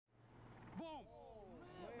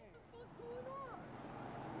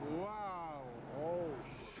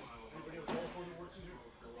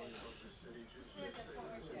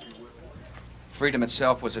Freedom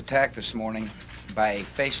itself was attacked this morning by a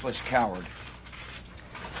faceless coward.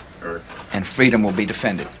 And freedom will be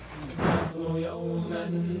defended.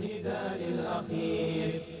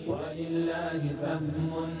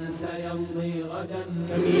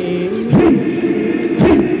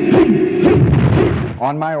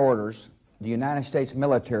 On my orders, the United States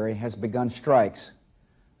military has begun strikes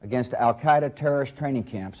against al-Qaeda terrorist training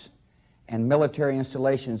camps and military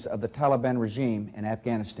installations of the Taliban regime in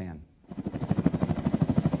Afghanistan.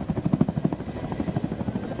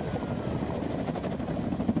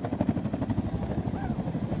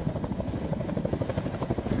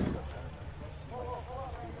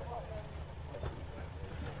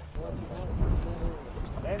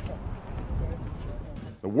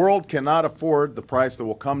 The world cannot afford the price that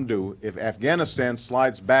will come due if Afghanistan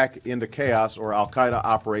slides back into chaos or al-Qaeda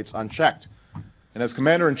operates unchecked. And as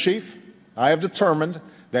Commander-in-Chief, I have determined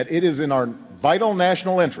that it is in our vital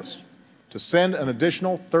national interest to send an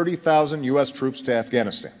additional 30,000 U.S. troops to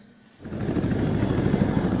Afghanistan.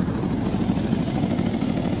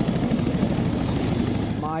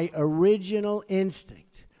 My original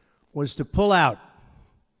instinct was to pull out,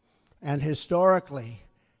 and historically,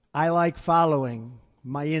 I like following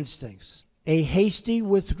my instincts. A hasty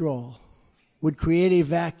withdrawal would create a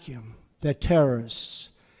vacuum that terrorists,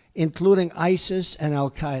 including ISIS and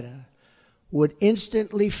al-Qaeda, would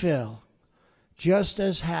instantly fill, just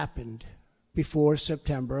as happened before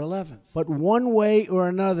September 11th. But one way or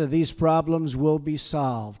another, these problems will be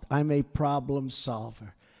solved. I'm a problem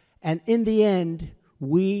solver. And in the end,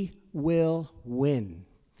 we will win.